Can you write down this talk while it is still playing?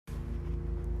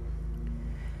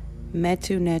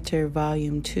Metu Neter,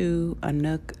 Volume 2,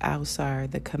 Anuk Ausar,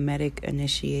 The Kemetic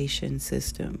Initiation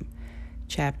System,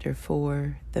 Chapter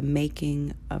 4, The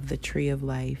Making of the Tree of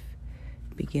Life,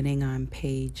 beginning on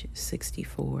page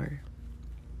 64.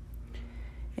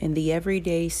 In the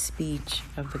everyday speech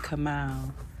of the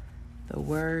Kamal, the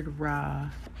word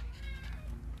Ra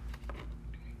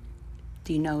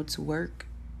denotes work,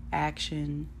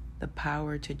 action, the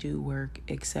power to do work,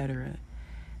 etc.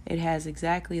 It has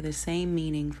exactly the same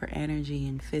meaning for energy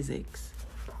in physics.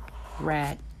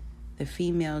 Rat, the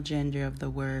female gender of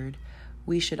the word,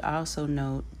 we should also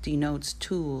note, denotes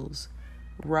tools.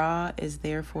 Ra is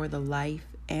therefore the life,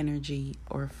 energy,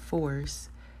 or force,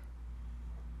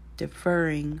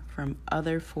 differing from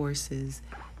other forces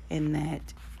in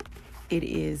that it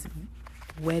is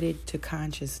wedded to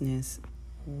consciousness,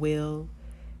 will,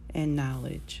 and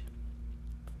knowledge.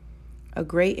 A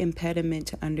great impediment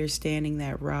to understanding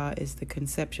that Ra is the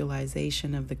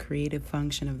conceptualization of the creative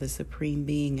function of the Supreme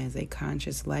Being as a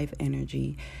conscious life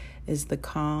energy is the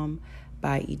calm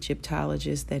by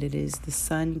Egyptologists that it is the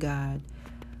sun god,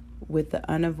 with the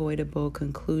unavoidable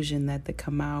conclusion that the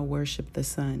Kamal worship the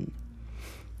sun.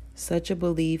 Such a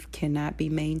belief cannot be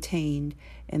maintained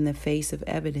in the face of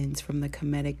evidence from the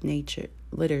Kemetic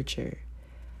literature.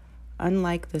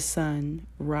 Unlike the sun,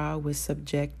 Ra was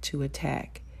subject to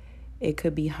attack. It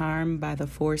could be harmed by the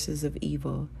forces of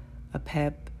evil,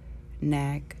 Apep,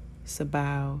 Nak,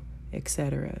 Sabao,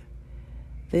 etc.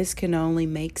 This can only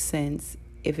make sense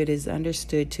if it is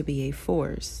understood to be a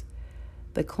force.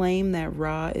 The claim that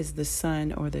Ra is the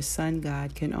sun or the sun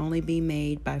god can only be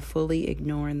made by fully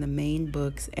ignoring the main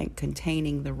books and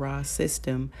containing the Ra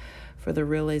system for the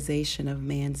realization of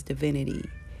man's divinity.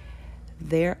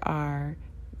 There are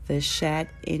the Shat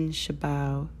in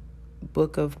Shabao,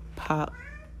 Book of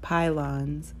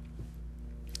Pylons,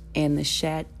 and the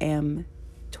Shat Em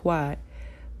Twat,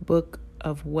 Book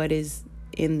of What is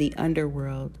in the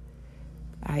Underworld,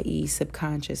 i.e.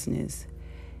 subconsciousness.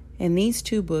 In these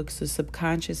two books, the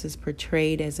subconscious is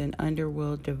portrayed as an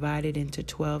underworld divided into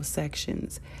 12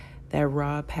 sections that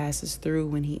Ra passes through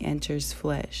when he enters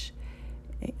flesh,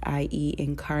 i.e.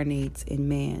 incarnates in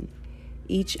man.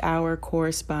 Each hour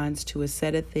corresponds to a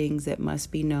set of things that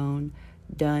must be known,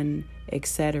 done,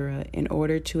 etc., in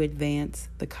order to advance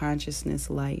the consciousness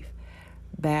life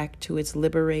back to its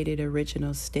liberated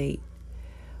original state.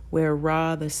 Where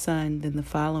Ra the sun, then the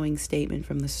following statement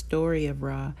from the story of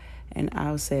Ra and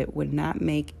Auset would not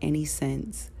make any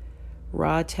sense.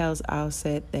 Ra tells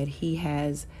Auset that he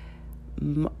has,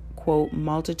 quote,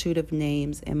 multitude of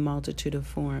names and multitude of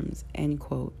forms, end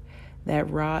quote. That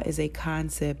Ra is a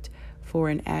concept for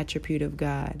an attribute of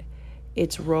God.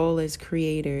 Its role as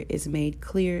creator is made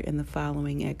clear in the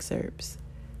following excerpts.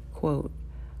 Quote,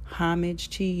 homage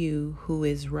to you who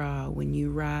is Ra when you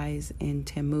rise and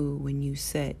Temu when you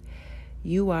set.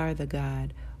 You are the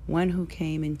God, one who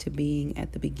came into being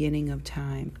at the beginning of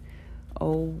time.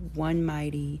 O one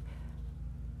mighty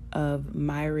of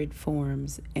myriad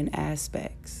forms and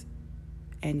aspects.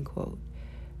 End quote.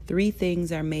 Three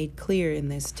things are made clear in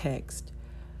this text.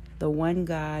 The one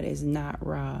God is not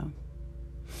Ra.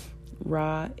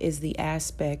 Ra is the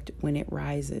aspect when it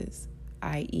rises,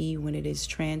 i.e. when it is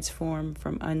transformed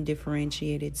from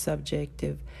undifferentiated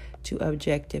subjective to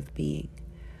objective being.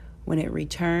 When it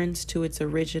returns to its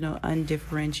original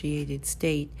undifferentiated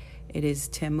state, it is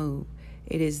Temu.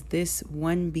 It is this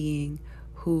one being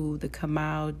who the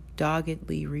Kamal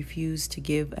doggedly refused to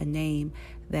give a name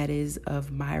that is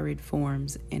of myriad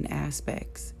forms and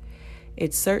aspects.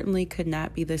 It certainly could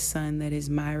not be the sun that is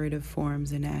myriad of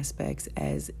forms and aspects,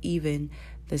 as even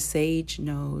the sage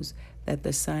knows that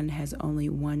the sun has only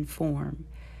one form.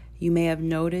 You may have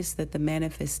noticed that the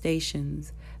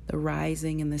manifestations, the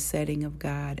rising and the setting of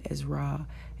God as Ra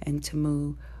and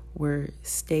Temu, were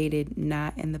stated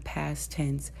not in the past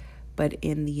tense, but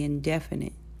in the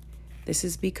indefinite. This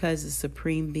is because the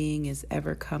Supreme Being is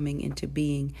ever coming into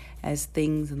being as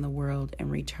things in the world and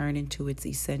returning to its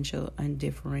essential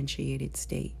undifferentiated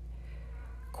state.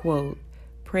 Quote,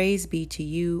 praise be to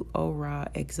you, O Ra,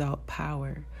 exalt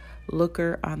power,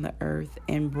 looker on the earth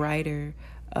and brighter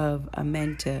of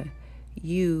Amenta.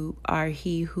 You are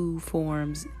he who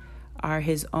forms are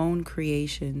his own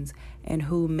creations and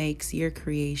who makes your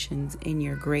creations in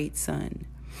your great sun.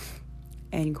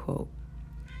 End quote.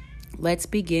 Let's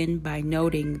begin by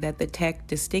noting that the text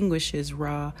distinguishes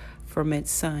Ra from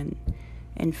its sun.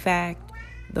 In fact,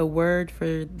 the word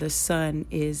for the sun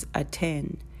is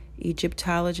Aten.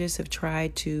 Egyptologists have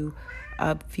tried to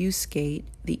obfuscate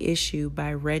the issue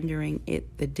by rendering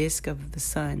it the disk of the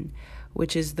sun,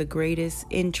 which is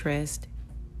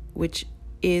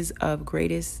of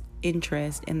greatest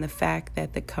interest in the fact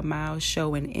that the Kamau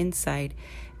show an insight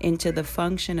into the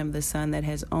function of the sun that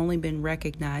has only been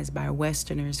recognized by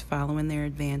Westerners following their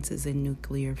advances in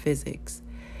nuclear physics.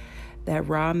 That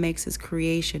Ra makes his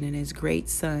creation in his great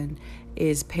sun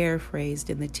is paraphrased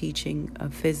in the teaching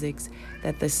of physics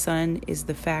that the sun is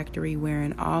the factory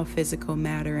wherein all physical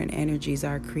matter and energies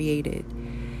are created.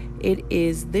 It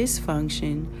is this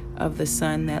function of the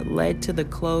sun that led to the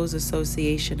close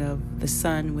association of the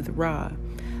sun with Ra.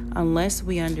 Unless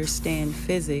we understand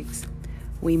physics,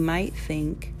 we might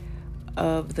think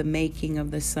of the making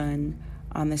of the sun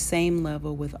on the same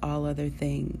level with all other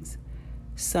things.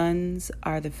 Suns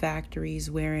are the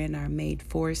factories wherein are made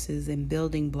forces and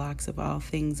building blocks of all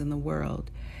things in the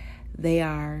world. They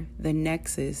are the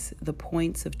nexus, the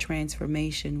points of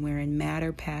transformation wherein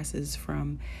matter passes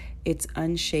from its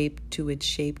unshaped to its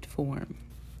shaped form.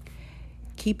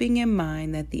 Keeping in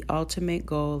mind that the ultimate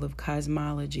goal of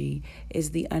cosmology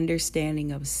is the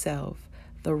understanding of self,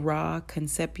 the raw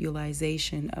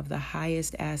conceptualization of the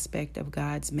highest aspect of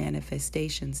God's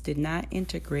manifestations did not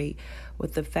integrate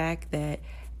with the fact that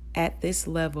at this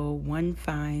level one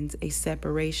finds a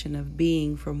separation of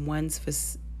being from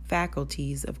one's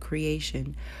faculties of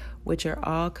creation, which are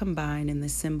all combined in the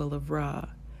symbol of Ra.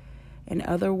 In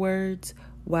other words,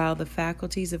 while the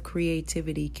faculties of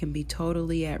creativity can be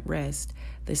totally at rest,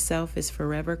 the self is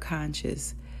forever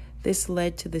conscious. This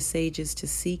led to the sages to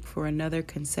seek for another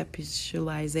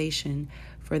conceptualization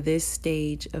for this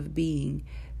stage of being.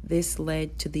 This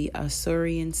led to the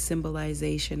Assyrian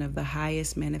symbolization of the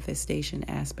highest manifestation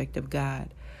aspect of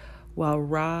God. While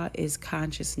Ra is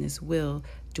consciousness, will,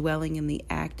 dwelling in the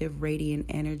active, radiant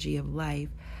energy of life,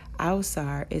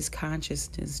 Ausar is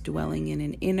consciousness, dwelling in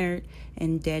an inert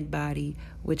and dead body,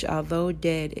 which, although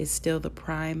dead, is still the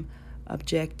prime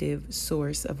objective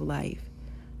source of life.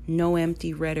 No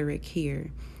empty rhetoric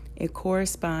here. It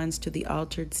corresponds to the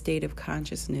altered state of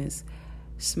consciousness,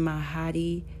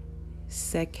 Smahadi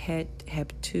Sekhet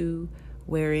Heptu,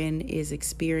 wherein is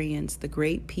experienced the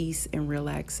great peace and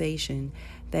relaxation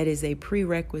that is a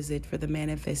prerequisite for the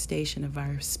manifestation of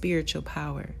our spiritual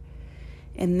power.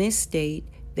 In this state,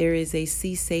 there is a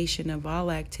cessation of all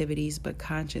activities but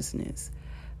consciousness.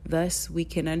 Thus, we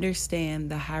can understand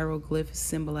the hieroglyph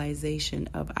symbolization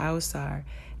of Ausar,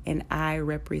 an eye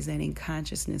representing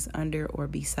consciousness under or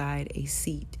beside a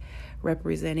seat,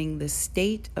 representing the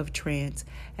state of trance,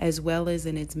 as well as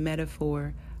in its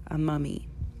metaphor, a mummy.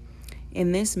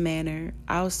 In this manner,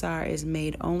 Ausar is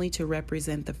made only to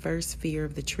represent the first sphere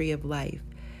of the tree of life,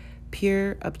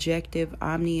 pure, objective,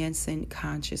 omniscient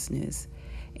consciousness,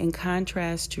 in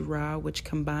contrast to Ra, which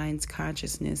combines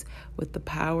consciousness with the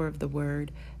power of the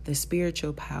word, the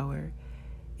spiritual power.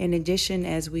 In addition,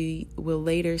 as we will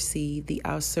later see, the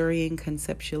Ausurian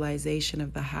conceptualization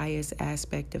of the highest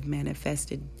aspect of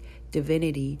manifested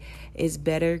divinity is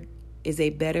a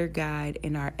better guide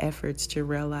in our efforts to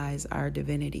realize our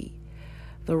divinity.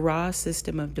 The Ra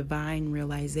system of divine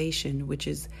realization, which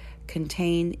is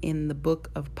contained in the Book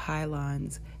of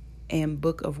Pylons and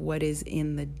Book of What is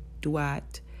in the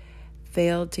Duat,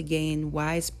 failed to gain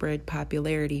widespread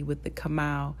popularity with the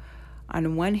Kamau,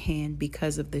 on one hand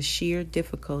because of the sheer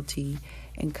difficulty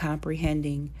in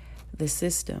comprehending the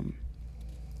system,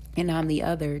 and on the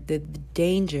other, the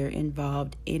danger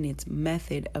involved in its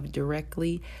method of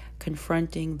directly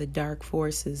confronting the dark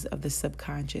forces of the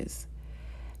subconscious,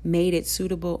 made it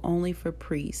suitable only for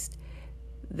priests.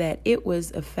 That it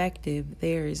was effective,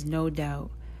 there is no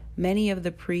doubt. Many of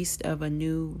the priests of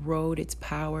Anu rode its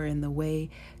power in the way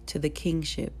to the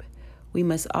kingship. We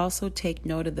must also take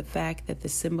note of the fact that the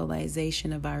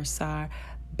symbolization of our Sar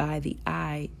by the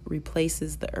eye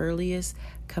replaces the earliest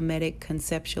Kemetic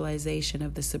conceptualization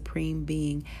of the Supreme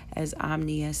Being as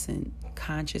omniscient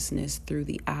consciousness through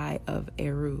the eye of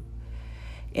Eru.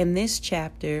 In this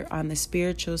chapter on the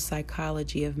spiritual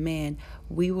psychology of man,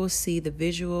 we will see the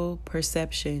visual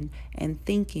perception and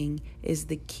thinking is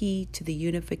the key to the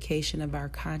unification of our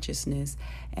consciousness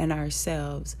and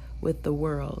ourselves with the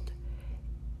world.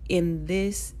 In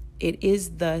this, it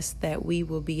is thus that we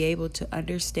will be able to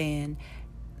understand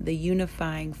the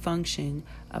unifying function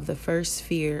of the first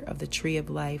sphere of the tree of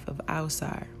life of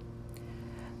Ausar.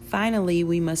 Finally,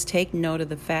 we must take note of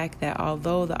the mefact that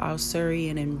although the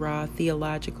Ausurian and Ra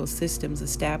theological systems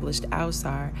established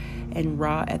Ausar and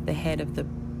Ra at the head of the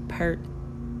Metu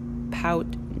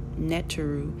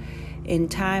Neter, in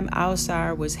time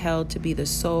Ausar was held to be the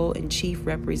sole and chief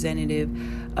representative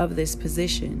of this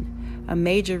position. A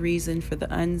major reason for the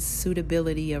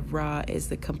unsuitability of Ra is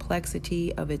the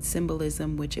complexity of its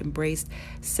symbolism, which embraced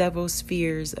several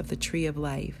spheres of the tree of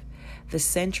life. The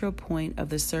central point of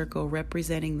the circle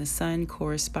representing the sun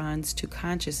corresponds to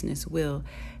consciousness, will,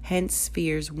 hence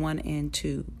spheres 1 and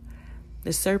 2.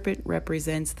 The serpent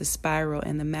represents the spiral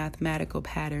and the mathematical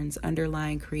patterns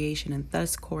underlying creation and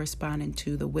thus corresponding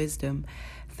to the wisdom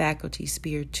faculty,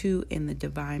 sphere 2, in the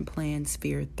divine plan,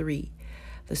 sphere 3.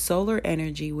 The solar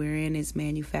energy wherein is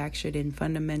manufactured in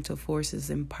fundamental forces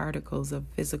and particles of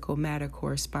physical matter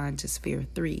correspond to sphere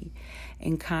 3.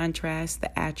 In contrast,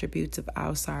 the attributes of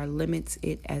Ausar limits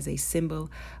it as a symbol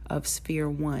of sphere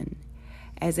 1.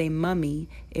 As a mummy,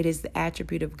 it is the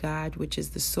attribute of God which is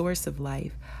the source of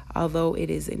life, although it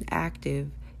is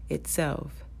inactive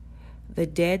itself. The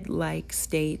dead-like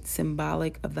state,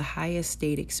 symbolic of the highest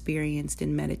state experienced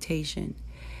in meditation,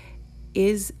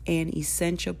 is an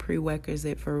essential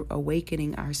prerequisite for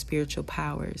awakening our spiritual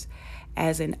powers.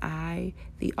 As an eye,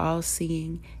 the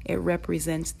all-seeing, it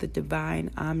represents the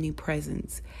divine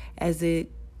omnipresence, as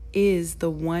it is the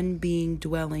one being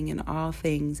dwelling in all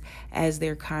things as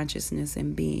their consciousness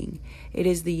and being. It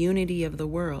is the unity of the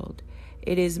world.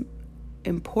 It is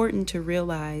important to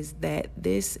realize that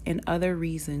this and other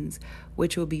reasons,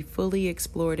 which will be fully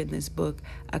explored in this book,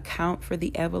 account for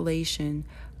the elevation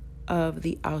of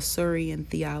the Ausurian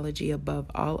theology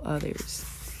above all others.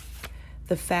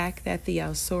 The fact that the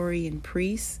Ausurian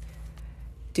priests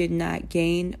did not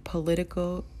gain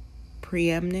political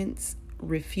preeminence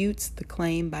refutes the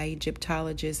claim by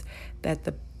Egyptologists that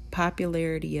the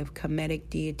popularity of Kemetic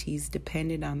deities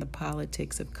depended on the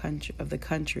politics of the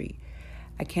country.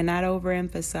 I cannot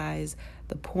overemphasize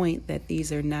the point that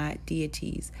these are not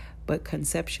deities, but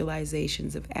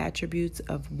conceptualizations of attributes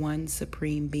of one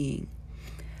supreme being.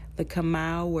 The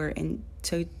Kamau were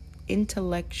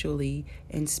intellectually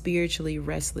and spiritually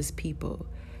restless people.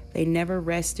 They never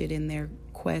rested in their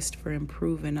quest for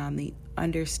improving on the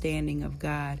understanding of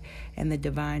God and the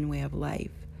divine way of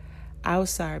life.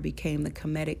 Ausar became the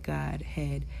Kemetic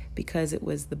Godhead because it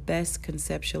was the best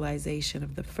conceptualization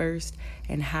of the first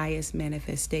and highest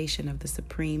manifestation of the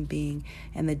Supreme Being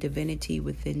and the divinity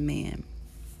within man.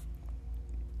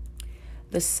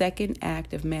 The second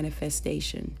act of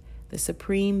manifestation. The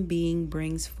Supreme Being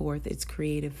brings forth its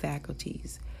creative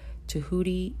faculties,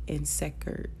 Tahuti and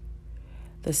Sekert.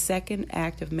 The second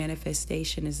act of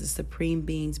manifestation is the Supreme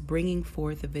Being's bringing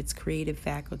forth of its creative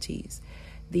faculties.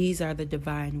 These are the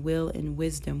divine will and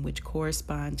wisdom, which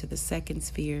correspond to the second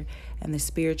sphere, and the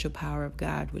spiritual power of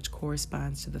God, which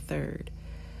corresponds to the third.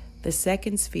 The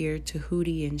second sphere,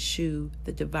 Tahuti and Shu,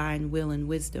 the divine will and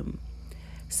wisdom.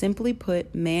 Simply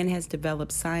put, man has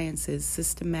developed sciences,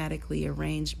 systematically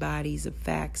arranged bodies of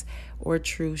facts or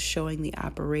truths showing the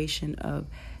operation of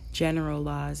general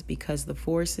laws, because the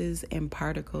forces and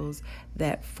particles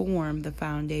that form the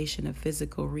foundation of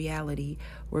physical reality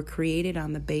were created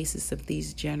on the basis of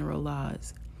these general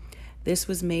laws. This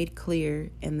was made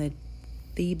clear in the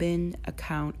Theban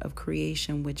account of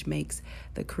creation, which makes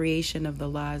the creation of the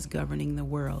laws governing the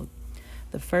world.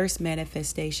 The first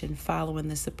manifestation following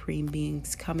the Supreme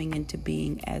Being's coming into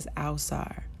being as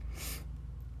Ausar.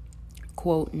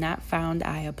 Quote, "Not found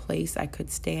I a place I could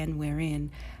stand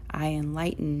wherein I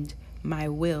enlightened my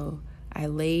will. I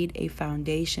laid a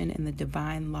foundation in the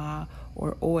divine law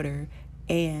or order,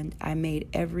 and I made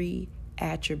every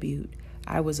attribute.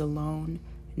 I was alone.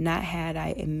 Not had I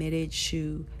emitted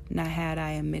Shu, not had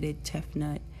I emitted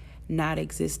Tefnut, not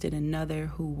existed another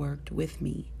who worked with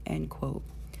me." End quote.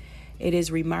 It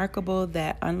is remarkable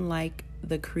that unlike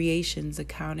the creations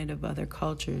accounted of other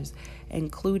cultures,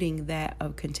 including that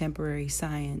of contemporary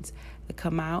science, the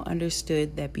Kamau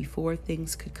understood that before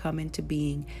things could come into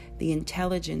being, the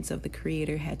intelligence of the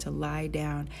Creator had to lie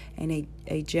down in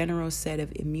a general set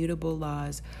of immutable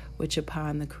laws which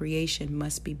upon the creation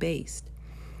must be based.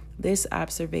 This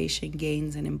observation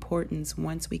gains in importance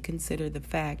once we consider the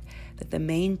fact that the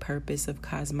main purpose of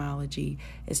cosmology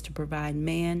is to provide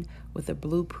man with a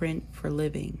blueprint for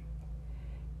living.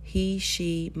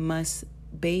 She must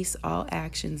base all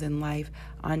actions in life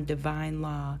on divine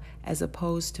law as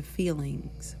opposed to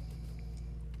feelings.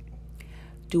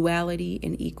 Duality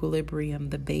and equilibrium,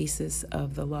 the basis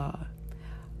of the law.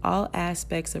 All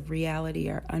aspects of reality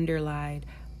are underlied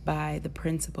by the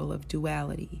principle of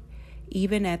duality.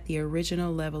 Even at the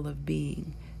original level of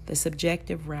being, the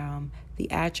subjective realm, the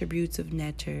attributes of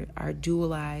Neter are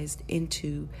dualized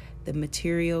into the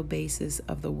material basis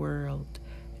of the world,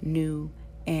 Nu,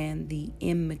 and the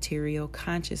immaterial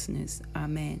consciousness,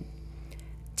 Amen.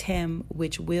 Tem,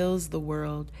 which wills the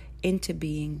world into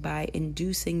being by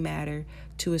inducing matter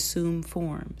to assume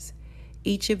forms.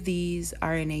 Each of these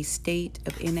are in a state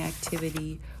of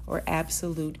inactivity or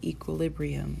absolute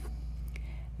equilibrium.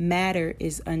 Matter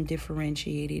is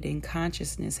undifferentiated, and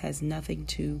consciousness has nothing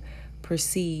to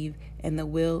perceive, and the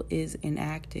will is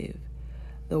inactive.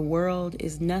 The world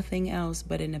is nothing else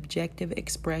but an objective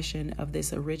expression of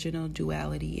this original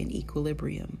duality and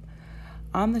equilibrium.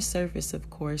 On the surface, of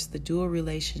course, the dual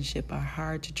relationship are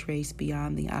hard to trace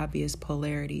beyond the obvious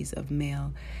polarities of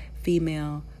male,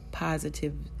 female,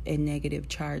 positive and negative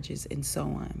charges, and so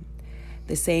on.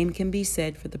 The same can be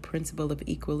said for the principle of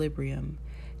equilibrium.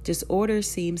 Disorder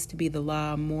seems to be the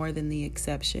law more than the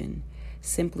exception.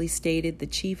 Simply stated, the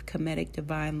chief Kemetic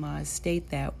divine laws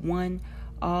state that 1.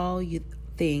 All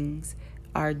things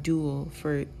are dual,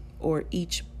 or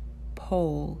each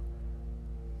pole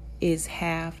is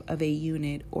half of a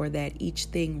unit, or that each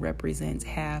thing represents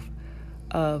half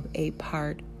of a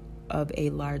part of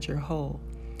a larger whole.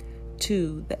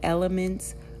 2. The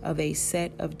elements of a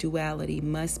set of duality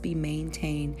must be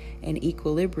maintained in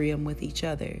equilibrium with each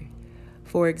other.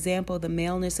 For example, the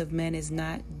maleness of men is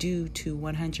not due to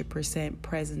 100%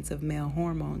 presence of male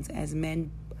hormones, as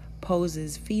men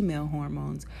possess female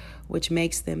hormones, which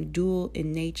makes them dual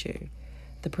in nature.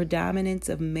 The predominance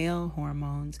of male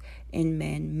hormones in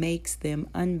men makes them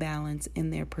unbalanced in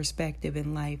their perspective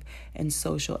in life and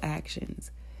social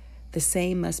actions. The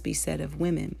same must be said of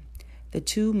women. The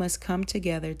two must come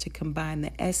together to combine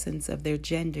the essence of their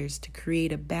genders to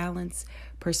create a balanced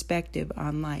perspective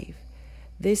on life.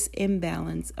 This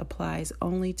imbalance applies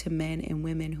only to men and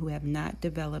women who have not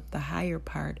developed the higher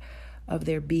part of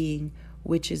their being,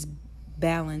 which is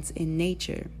balance in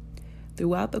nature.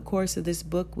 Throughout the course of this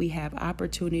book, we have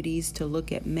opportunities to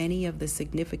look at many of the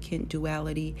significant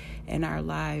duality in our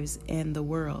lives and the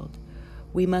world.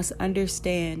 We must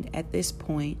understand at this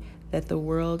point that the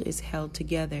world is held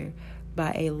together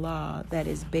by a law that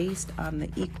is based on the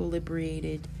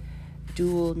equilibrated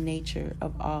dual nature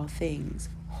of all things,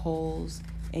 wholes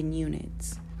and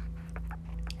units.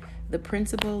 The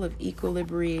principle of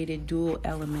equilibrated dual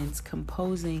elements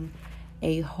composing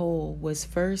a whole was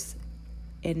first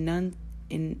enunciated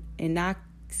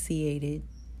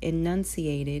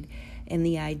in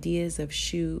the ideas of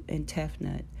Shu and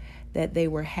Tefnut. That they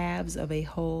were halves of a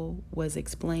whole was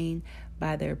explained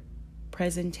by their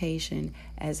presentation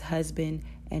as husband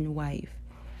and wife,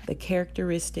 the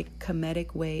characteristic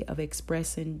Kemetic way of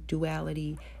expressing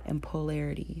duality and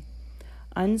polarity.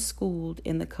 Unschooled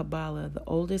in the Kabbalah, the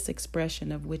oldest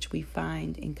expression of which we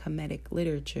find in Kemetic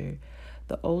literature,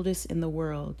 the oldest in the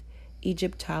world,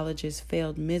 Egyptologists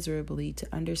failed miserably to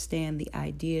understand the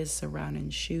ideas surrounding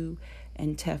Shu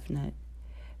and Tefnut.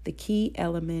 The key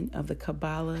element of the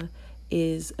Kabbalah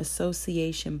is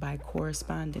association by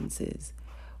correspondences.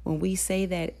 When we say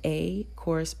that A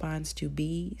corresponds to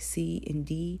B, C, and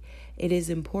D, it is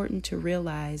important to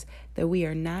realize that we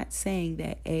are not saying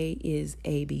that A is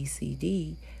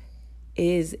ABCD,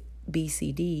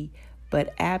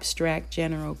 but abstract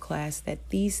general class that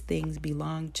these things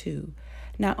belong to.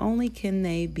 Not only can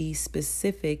they be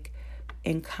specific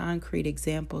and concrete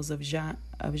examples of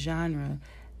genre,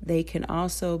 they can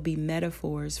also be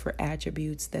metaphors for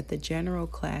attributes that the general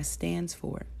class stands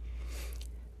for.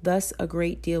 Thus, a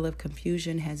great deal of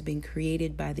confusion has been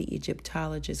created by the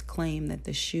Egyptologists' claim that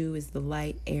the Shu is the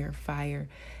light, air, fire,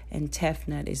 and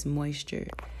Tefnut is moisture.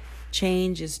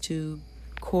 Change is to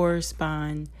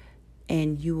correspond,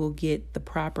 and you will get the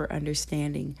proper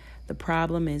understanding. The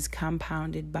problem is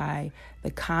compounded by the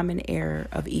common error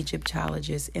of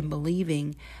Egyptologists in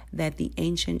believing that the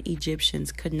ancient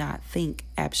Egyptians could not think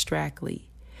abstractly.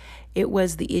 It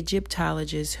was the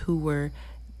Egyptologists who were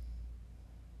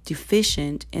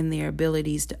deficient in their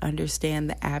abilities to understand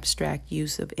the abstract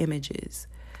use of images.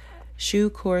 Shu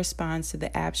corresponds to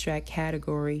the abstract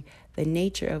category, the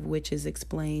nature of which is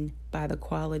explained by the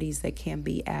qualities that can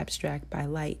be abstract by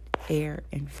light, air,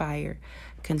 and fire,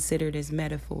 considered as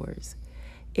metaphors.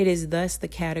 It is thus the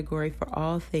category for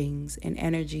all things, and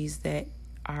energies that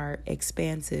are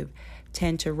expansive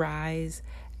tend to rise,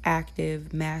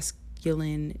 active,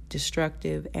 masculine,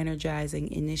 destructive,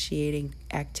 energizing, initiating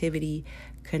activity,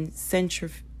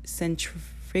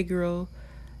 centrifugal,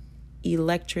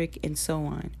 electric, and so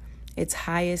on. Its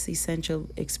highest essential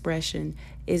expression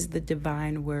is the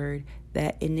divine word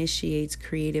that initiates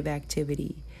creative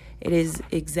activity. It is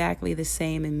exactly the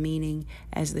same in meaning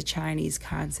as the Chinese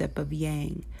concept of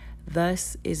yang.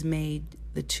 Thus is made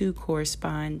the two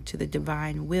correspond to the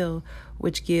divine will,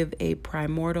 which give a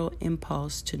primordial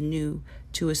impulse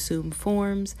to assume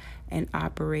forms, and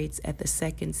operates at the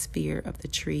second sphere of the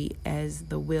tree as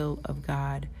the will of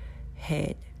God,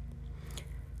 head.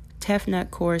 Tefnut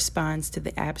corresponds to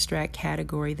the abstract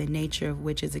category, the nature of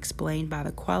which is explained by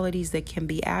the qualities that can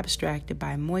be abstracted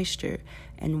by moisture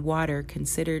and water,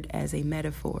 considered as a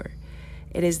metaphor.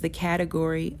 It is the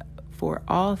category for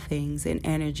all things and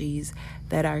energies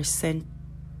that are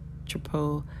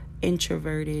centripetal,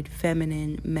 introverted,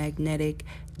 feminine, magnetic,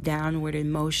 downward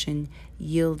in motion,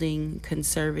 yielding,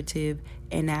 conservative,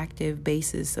 inactive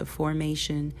basis of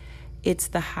formation. It's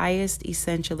the highest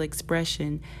essential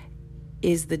expression,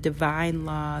 is the divine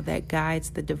law that guides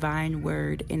the divine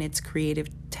word in its creative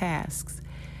tasks.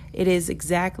 It is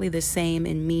exactly the same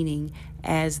in meaning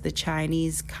as the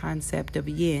Chinese concept of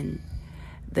yin.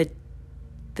 The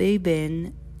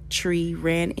Theban tree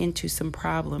ran into some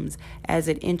problems as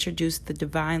it introduced the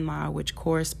divine law, which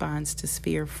corresponds to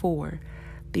sphere 4,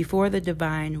 before the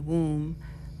divine womb,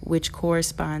 which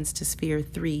corresponds to sphere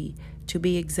 3. To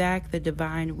be exact, the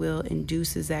divine will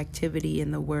induces activity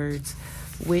in the words,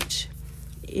 which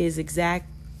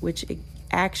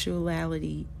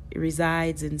actuality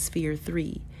resides in sphere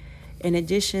 3. In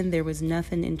addition, there was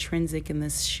nothing intrinsic in the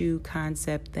Shu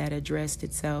concept that addressed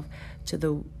itself to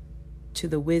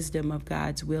the wisdom of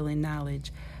God's will and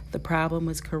knowledge. The problem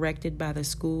was corrected by the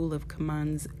school of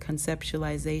Kaman's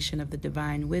conceptualization of the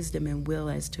divine wisdom and will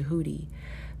as Tahuti.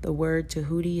 The word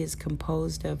Tahuti is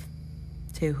composed of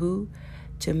Tehu,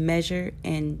 to measure,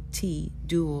 and Ti,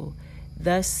 dual.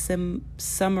 Thus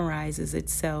summarizes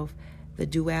itself the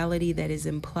duality that is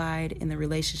implied in the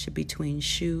relationship between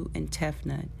Shu and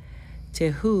Tefnut.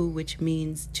 Tehu, which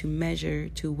means to measure,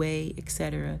 to weigh,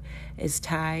 etc., is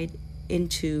tied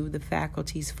into the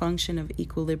faculty's function of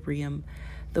equilibrium.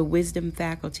 The wisdom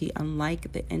faculty,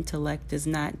 unlike the intellect, does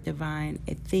not define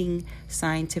a thing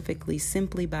scientifically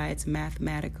simply by its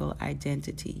mathematical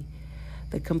identity.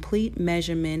 The complete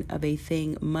measurement of a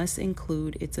thing must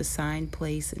include its assigned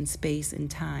place in space and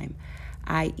time,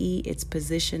 i.e., its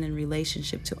position in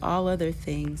relationship to all other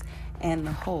things and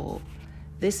the whole.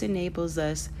 This enables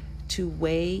us to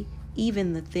weigh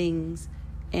even the things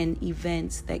and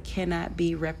events that cannot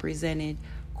be represented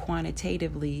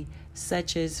quantitatively,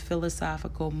 such as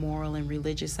philosophical, moral, and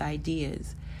religious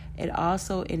ideas. It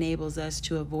also enables us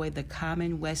to avoid the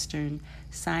common Western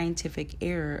scientific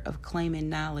error of claiming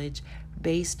knowledge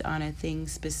based on a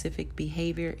thing's specific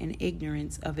behavior and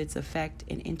ignorance of its effect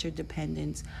and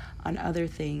interdependence on other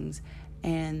things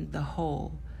and the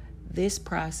whole. This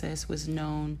process was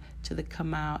known to the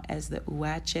Kamau as the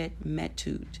Uachet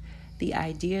Metut. The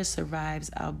idea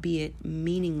survives, albeit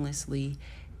meaninglessly,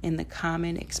 in the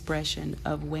common expression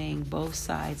of weighing both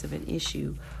sides of an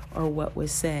issue or what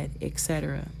was said,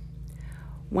 etc.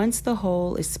 Once the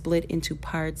whole is split into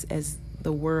parts as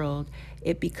the world,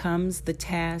 it becomes the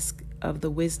task of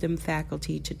the wisdom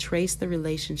faculty to trace the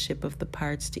relationship of the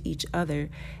parts to each other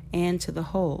and to the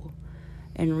whole.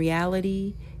 In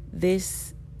reality,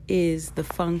 this is the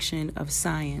function of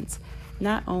science.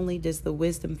 Not only does the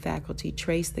wisdom faculty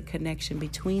trace the connection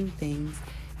between things,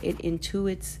 it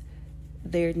intuits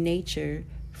their nature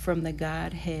from the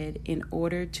Godhead in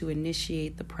order to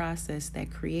initiate the process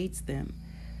that creates them.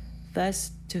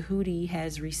 Thus, Tahuti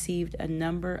has received a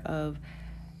number of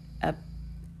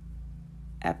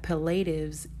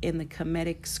appellatives in the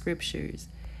Kemetic scriptures.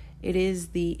 It is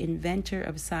the inventor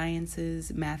of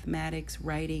sciences, mathematics,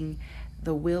 writing,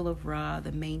 the will of Ra,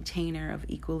 the maintainer of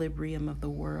equilibrium of the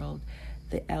world,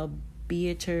 the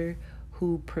arbiter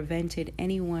who prevented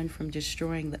anyone from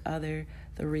destroying the other,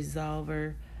 the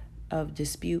resolver of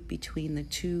dispute between the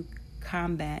two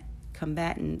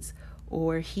combatants,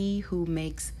 or he who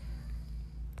makes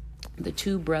the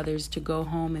two brothers to go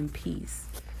home in peace.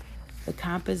 The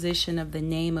composition of the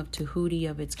name of Tahuti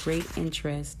of its great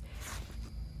interest.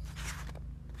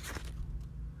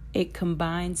 It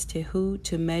combines Tehu,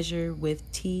 to measure, with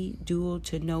Ti, dual,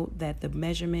 to note that the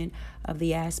measurement of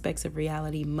the aspects of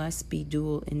reality must be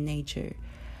dual in nature.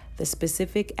 The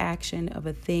specific action of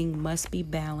a thing must be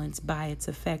balanced by its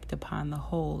effect upon the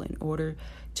whole in order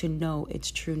to know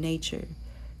its true nature.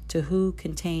 Tehu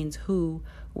contains Hu,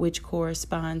 which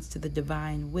corresponds to the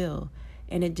divine will.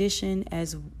 In addition,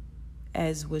 as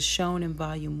was shown in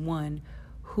Volume 1,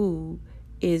 Hu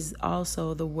is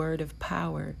also the word of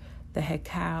power, the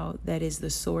Hekau that is the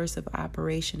source of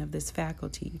operation of this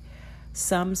faculty.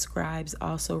 Some scribes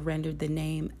also rendered the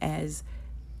name as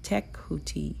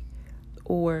Tekhuti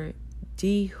or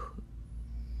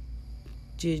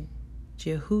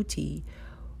Jehuti,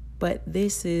 but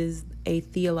this is a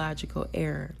theological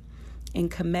error. In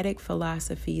Kemetic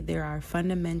philosophy, there are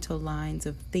fundamental lines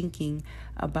of thinking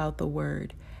about the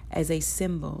word. As a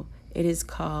symbol, it is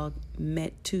called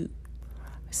Metu.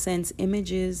 Since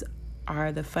images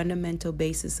are the fundamental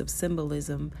basis of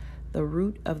symbolism, the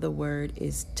root of the word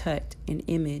is tut, in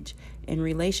image. In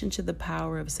relation to the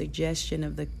power of suggestion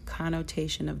of the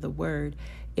connotation of the word,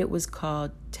 it was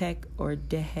called tek or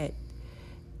dehet.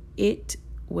 It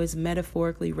was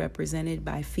metaphorically represented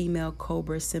by female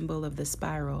cobra symbol of the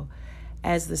spiral.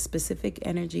 As the specific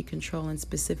energy controlling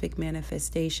specific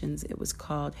manifestations, it was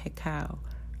called Hekau,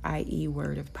 i.e.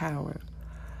 word of power.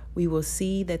 We will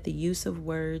see that the use of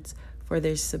words for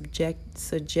their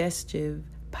suggestive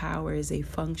power is a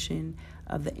function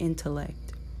of the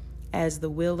intellect. As the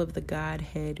will of the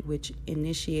Godhead, which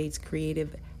initiates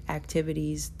creative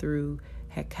activities through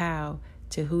Hekau,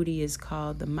 Tahuti is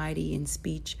called the mighty in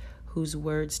speech, whose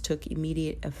words took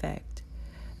immediate effect.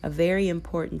 A very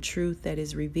important truth that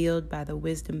is revealed by the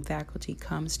wisdom faculty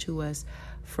comes to us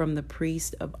from the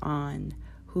priest of On,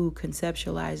 who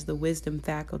conceptualized the wisdom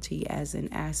faculty as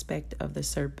an aspect of the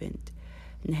serpent,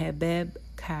 Nhebeb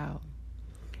Kau,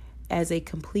 as a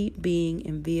complete being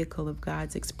and vehicle of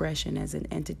God's expression as an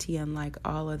entity unlike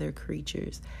all other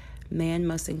creatures. Man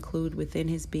must include within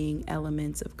his being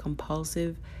elements of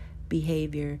compulsive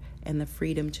behavior and the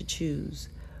freedom to choose.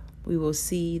 We will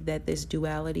see that this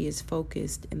duality is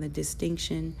focused in the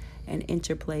distinction and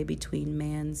interplay between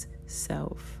man's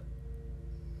self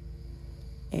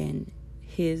and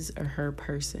his or her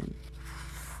person.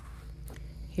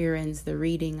 Here ends the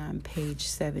reading on page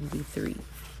 73.